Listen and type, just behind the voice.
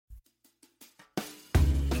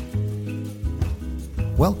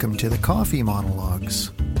Welcome to the Coffee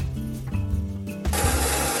Monologues.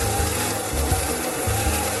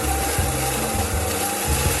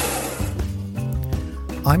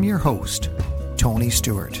 I'm your host, Tony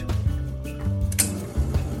Stewart.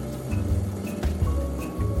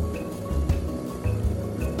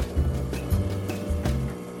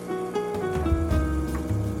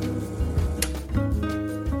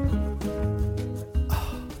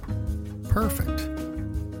 Perfect.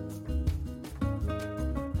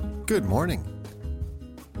 Good morning.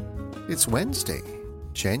 It's Wednesday,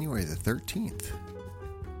 January the 13th.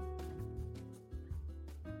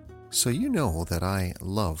 So you know that I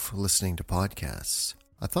love listening to podcasts.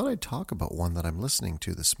 I thought I'd talk about one that I'm listening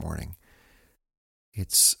to this morning.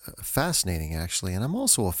 It's fascinating, actually, and I'm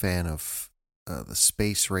also a fan of the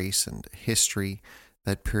space race and history,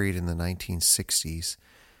 that period in the 1960s.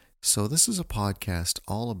 So this is a podcast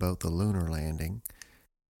all about the lunar landing,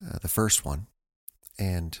 the first one,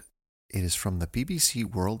 and it is from the BBC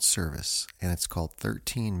World Service, and it's called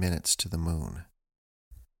 13 Minutes to the Moon.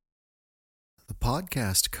 The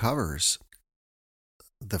podcast covers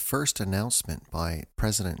the first announcement by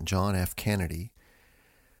President John F. Kennedy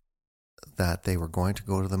that they were going to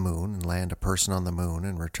go to the moon and land a person on the moon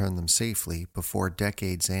and return them safely before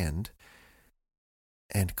decade's end,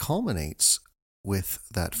 and culminates with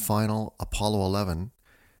that final Apollo 11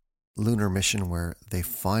 lunar mission where they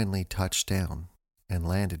finally touched down and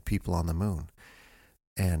landed people on the moon.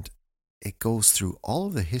 And it goes through all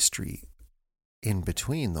of the history in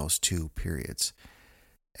between those two periods.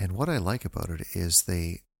 And what I like about it is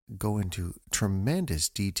they go into tremendous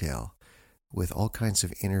detail with all kinds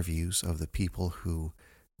of interviews of the people who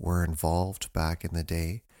were involved back in the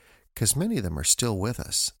day, because many of them are still with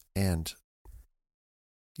us. And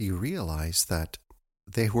you realize that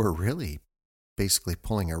they were really basically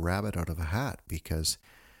pulling a rabbit out of a hat, because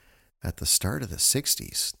at the start of the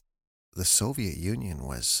 60s, the Soviet Union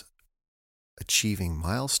was achieving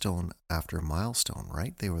milestone after milestone,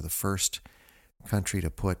 right? They were the first country to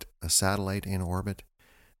put a satellite in orbit.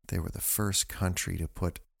 They were the first country to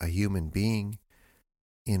put a human being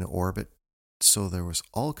in orbit. So there was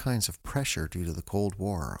all kinds of pressure due to the Cold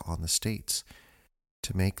War on the States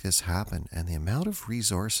to make this happen. And the amount of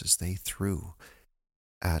resources they threw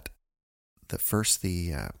at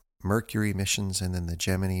the Mercury missions and then the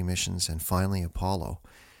Gemini missions and finally Apollo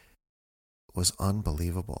was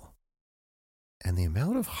unbelievable. And the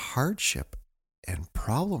amount of hardship and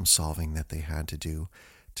problem solving that they had to do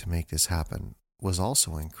to make this happen was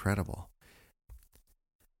also incredible.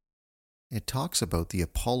 It talks about the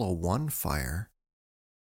Apollo 1 fire,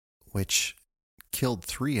 which killed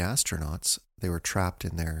 3 astronauts. They were trapped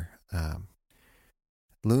in their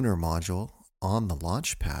lunar module on the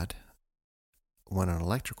launch pad when an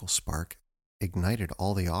electrical spark ignited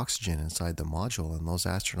all the oxygen inside the module, and those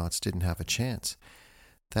astronauts didn't have a chance.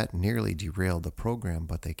 That nearly derailed the program,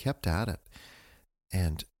 but they kept at it.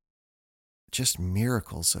 And just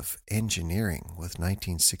miracles of engineering with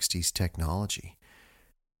 1960s technology.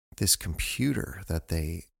 This computer that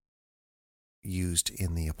they used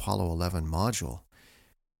in the Apollo 11 module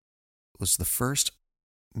was the first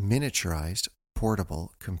miniaturized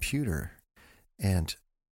portable computer, and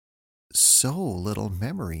so little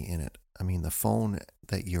memory in it. I mean, the phone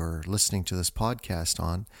that you're listening to this podcast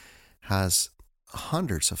on has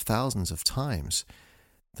hundreds of thousands of times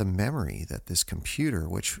the memory that this computer,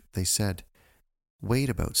 which they said weighed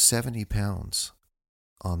about 70 pounds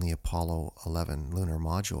on the Apollo 11 lunar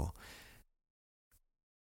module.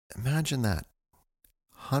 Imagine that.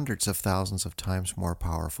 Hundreds of thousands of times more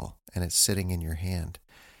powerful, and it's sitting in your hand.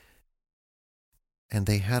 And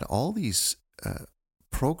they had all these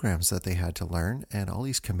programs that they had to learn and all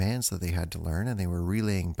these commands that they had to learn, and they were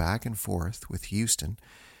relaying back and forth with Houston.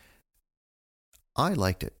 I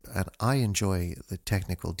liked it, and I enjoy the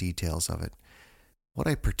technical details of it. What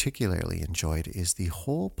I particularly enjoyed is the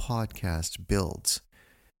whole podcast builds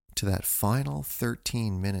to that final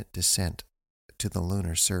 13-minute descent to the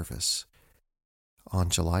lunar surface on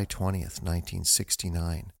July 20th,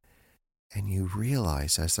 1969. And you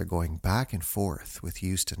realize as they're going back and forth with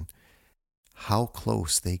Houston how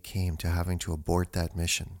close they came to having to abort that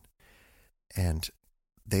mission. And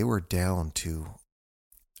they were down to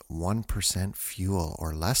 1% fuel,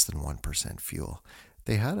 or less than 1% fuel.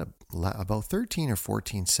 They had about 13 or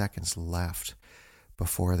 14 seconds left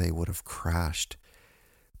before they would have crashed,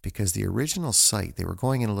 because the original site, they were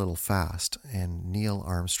going in a little fast, and Neil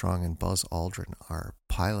Armstrong and Buzz Aldrin are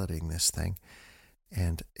piloting this thing,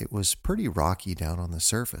 and it was pretty rocky down on the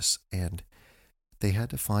surface, and they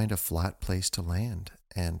had to find a flat place to land,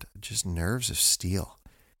 and just nerves of steel.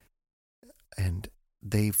 And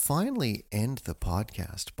they finally end the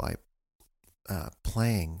podcast by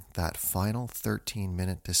playing that final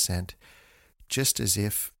 13-minute descent just as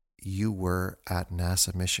if you were at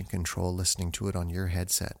NASA Mission Control listening to it on your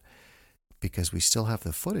headset, because we still have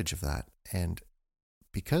the footage of that. And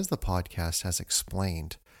because the podcast has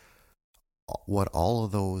explained what all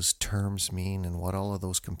of those terms mean and what all of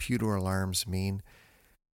those computer alarms mean,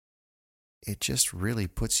 it just really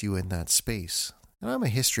puts you in that space. And I'm a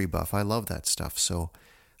history buff. I love that stuff. So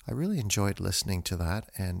I really enjoyed listening to that,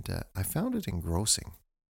 and I found it engrossing.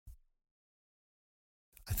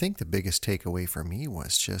 I think the biggest takeaway for me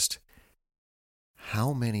was just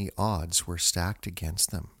how many odds were stacked against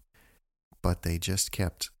them, but they just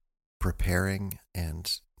kept preparing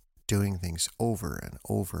and doing things over and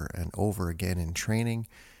over and over again in training.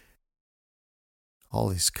 All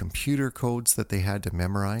these computer codes that they had to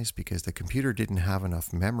memorize because the computer didn't have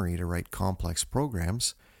enough memory to write complex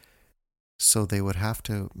programs. So they would have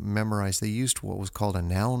to memorize. They used what was called a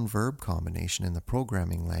noun-verb combination in the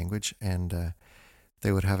programming language, and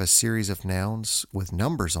they would have a series of nouns with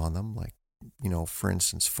numbers on them, like, for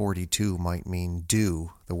instance, 42 might mean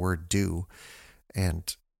do, the word do,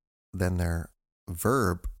 and then their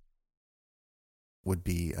verb would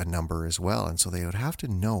be a number as well. And so they would have to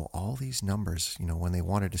know all these numbers. When they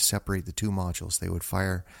wanted to separate the two modules,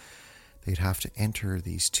 they'd have to enter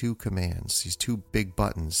these two commands, these two big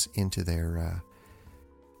buttons into their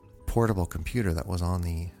portable computer that was on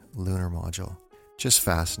the lunar module. Just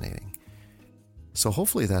fascinating. So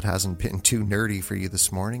hopefully that hasn't been too nerdy for you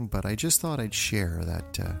this morning, but I just thought I'd share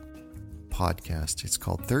that podcast. It's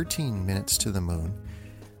called 13 Minutes to the Moon.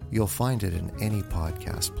 You'll find it in any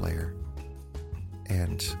podcast player.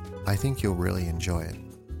 And I think you'll really enjoy it,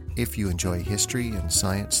 if you enjoy history and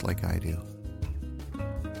science like I do.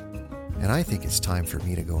 And I think it's time for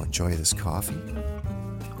me to go enjoy this coffee.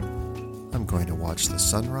 I'm going to watch the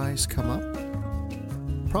sunrise come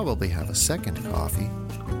up, probably have a second coffee,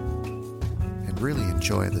 and really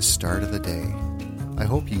enjoy the start of the day. I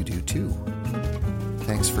hope you do too.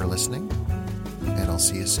 Thanks for listening, and I'll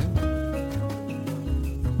see you soon.